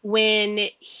leads, when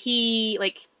he,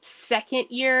 like, second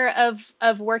year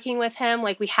of working with him,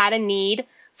 like, we had a need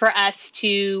for us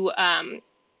to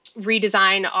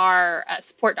redesign our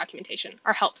support documentation,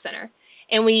 our help center.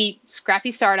 And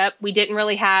scrappy startup, we didn't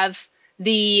really have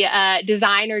the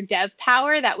design or dev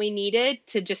power that we needed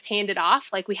to just hand it off.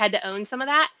 Like, we had to own some of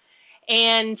that.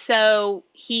 And so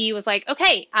he was like,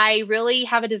 okay, I really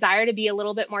have a desire to be a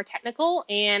little bit more technical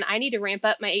and I need to ramp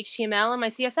up my HTML and my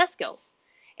CSS skills.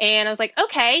 And I was like,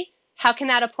 okay, how can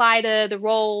that apply to the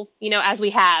role, as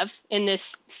we have in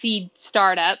this seed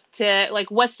startup, to, like,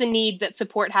 what's the need that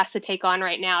support has to take on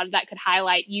right now that could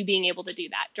highlight you being able to do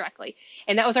that directly?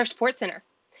 And that was our support center.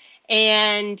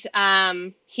 And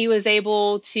he was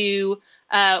able to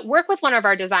work with one of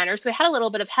our designers. So we had a little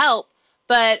bit of help,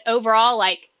 but overall,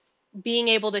 like, being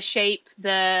able to shape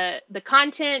the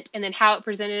content and then how it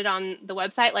presented on the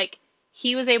website, like,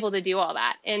 he was able to do all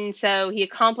that. And so he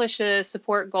accomplished a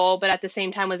support goal, but at the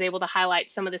same time was able to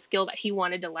highlight some of the skill that he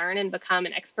wanted to learn and become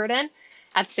an expert in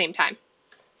at the same time.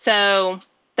 So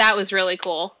that was really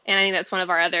cool. And I think that's one of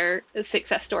our other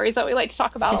success stories that we like to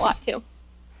talk about a lot too.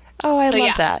 Oh, I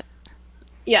love that.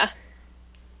 Yeah.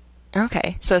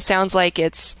 Okay. So it sounds like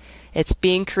it's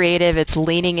being creative. It's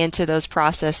leaning into those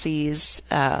processes.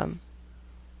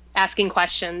 Asking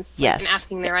questions. Yes. And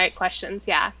asking the right questions.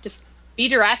 Yeah. Just be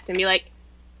direct and be like,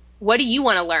 what do you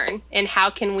want to learn? And how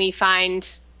can we find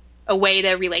a way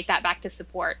to relate that back to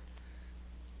support?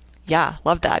 Yeah.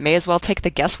 Love that. May as well take the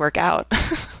guesswork out.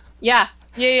 Yeah.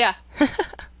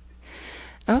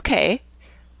 Okay.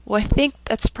 Well, I think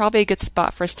that's probably a good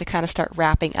spot for us to kind of start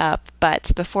wrapping up.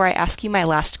 But before I ask you my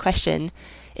last question,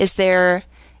 is there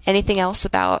anything else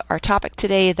about our topic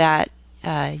today that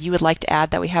you would like to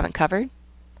add that we haven't covered?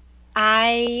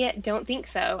 I don't think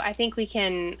so. I think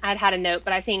I'd had a note,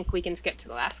 but I think we can skip to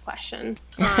the last question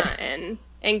and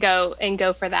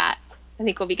go for that. I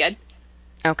think we'll be good.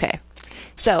 Okay.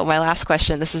 So my last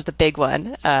question, this is the big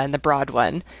one and the broad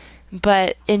one.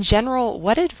 But in general,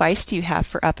 what advice do you have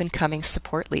for up-and-coming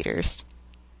support leaders?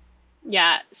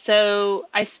 Yeah. So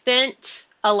I spent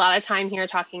a lot of time here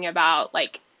talking about,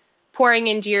 like, pouring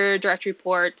into your direct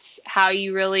reports, how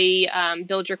you really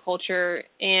build your culture.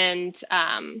 And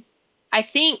I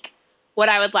think what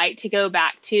I would like to go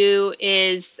back to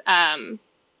is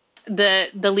the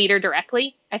leader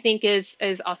directly, I think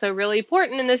is also really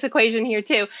important in this equation here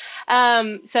too.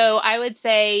 So I would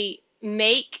say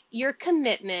make your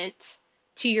commitment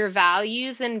to your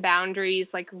values and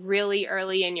boundaries, like, really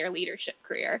early in your leadership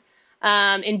career.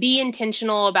 And be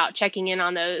intentional about checking in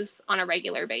on those on a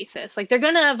regular basis. Like, they're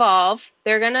going to evolve.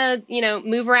 They're going to,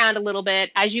 move around a little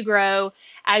bit as you grow,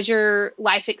 as your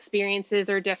life experiences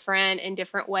are different in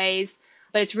different ways.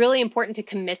 But it's really important to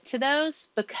commit to those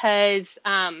because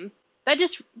that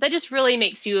just really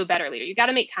makes you a better leader. You got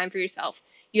to make time for yourself.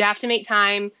 You have to make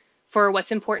time for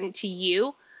what's important to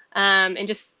you. And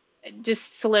just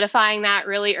solidifying that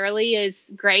really early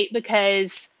is great,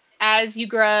 because as you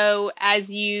grow, as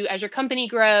your company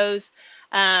grows,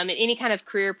 in any kind of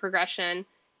career progression,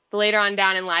 the later on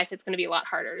down in life, it's going to be a lot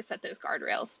harder to set those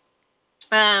guardrails.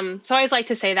 So I always like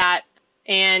to say that,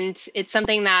 and it's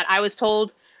something that I was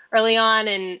told early on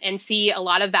and see a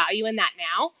lot of value in that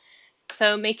now.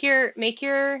 So make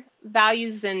your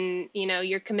values and,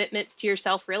 your commitments to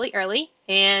yourself really early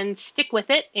and stick with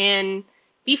it, and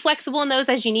be flexible in those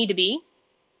as you need to be.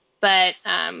 But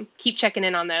keep checking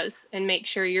in on those and make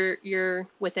sure you're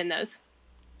within those.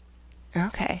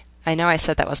 Okay. I know I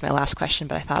said that was my last question,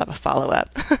 but I thought of a follow-up.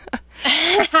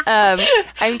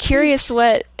 I'm curious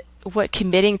what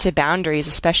committing to boundaries,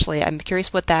 especially, I'm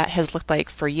curious what that has looked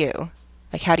like for you.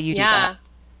 Like, how do you do that?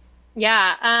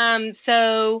 Yeah.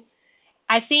 So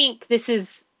I think this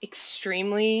is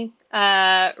extremely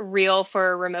real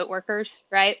for remote workers,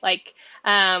 right? Like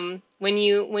when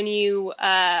you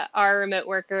are a remote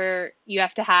worker, you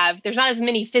have to have, there's not as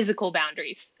many physical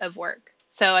boundaries of work.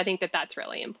 So I think that that's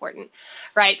really important,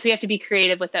 right? So you have to be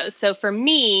creative with those. So for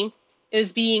me, it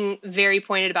was being very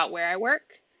pointed about where I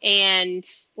work, and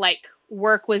like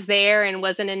work was there and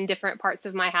wasn't in different parts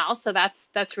of my house. So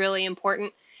that's really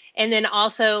important. And then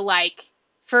also like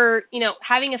for,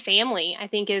 having a family, I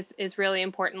think is really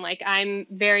important. Like I'm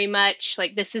very much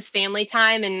like, this is family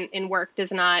time, and work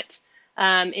does not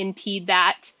impede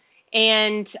that.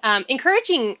 And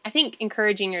encouraging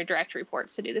your direct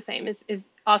reports to do the same is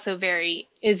also very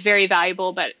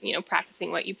valuable. But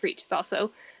practicing what you preach is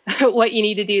also what you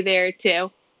need to do there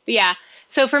too. But yeah,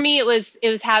 so for me, it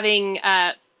was having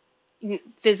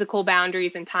physical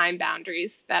boundaries and time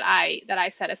boundaries that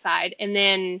I set aside. And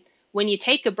then when you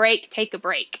take a break,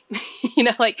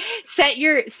 like set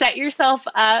yourself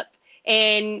up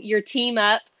and your team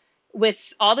up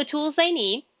with all the tools they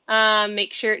need.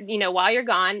 Make sure, while you're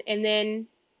gone, and then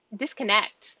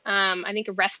disconnect. I think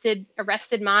a rested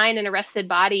mind and a rested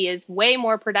body is way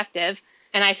more productive.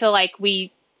 And I feel like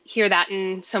we hear that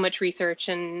in so much research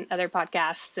and other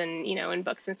podcasts and, in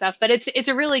books and stuff, but it's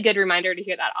a really good reminder to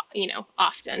hear that,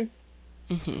 often.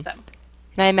 Mm-hmm. So.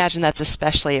 And I imagine that's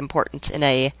especially important in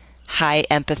a high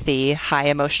empathy, high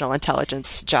emotional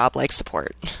intelligence job like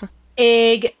support.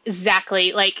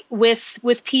 Exactly. Like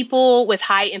with people with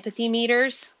high empathy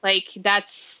meters, like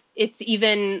it's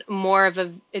even more of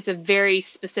it's a very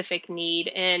specific need,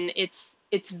 and it's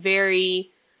very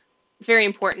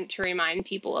important to remind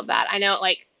people of that. I know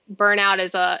like burnout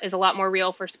is a lot more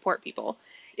real for support people.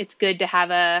 It's good to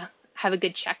have a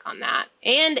good check on that.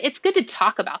 And it's good to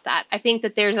talk about that. I think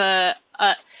that there's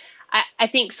I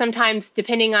think sometimes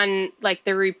depending on like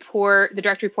the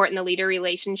direct report and the leader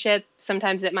relationship,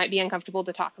 sometimes it might be uncomfortable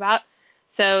to talk about.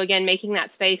 So again, making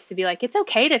that space to be like, it's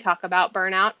okay to talk about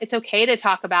burnout. It's okay to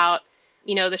talk about,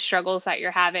 the struggles that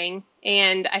you're having.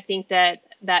 And I think that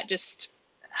just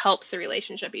helps the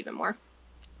relationship even more.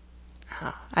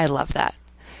 Oh, I love that.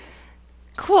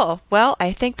 Cool. Well,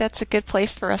 I think that's a good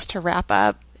place for us to wrap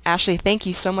up. Ashley, thank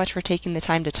you so much for taking the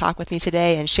time to talk with me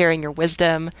today and sharing your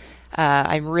wisdom.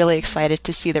 I'm really excited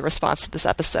to see the response to this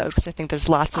episode because I think there's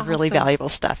lots of really valuable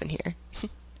stuff in here.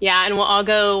 Yeah, and we'll all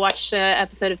go watch an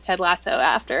episode of Ted Lasso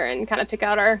after and kind of pick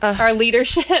out our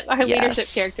leadership leadership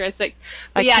characteristics.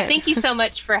 But thank you so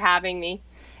much for having me.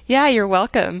 Yeah, you're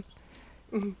welcome.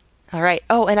 Mm-hmm. All right.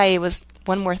 Oh, and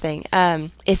one more thing.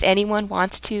 If anyone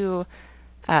wants to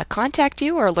contact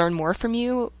you or learn more from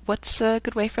you, what's a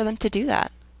good way for them to do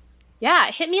that?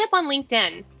 Yeah, hit me up on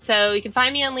LinkedIn. So you can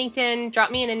find me on LinkedIn, drop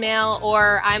me an email,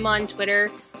 or I'm on Twitter.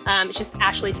 It's just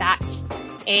Ashley Sachs,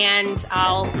 and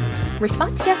I'll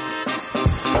respond to you.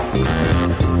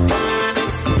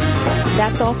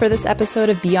 That's all for this episode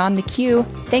of Beyond the Queue.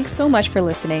 Thanks so much for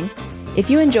listening. If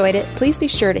you enjoyed it, please be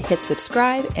sure to hit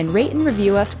subscribe and rate and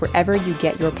review us wherever you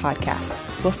get your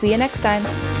podcasts. We'll see you next time.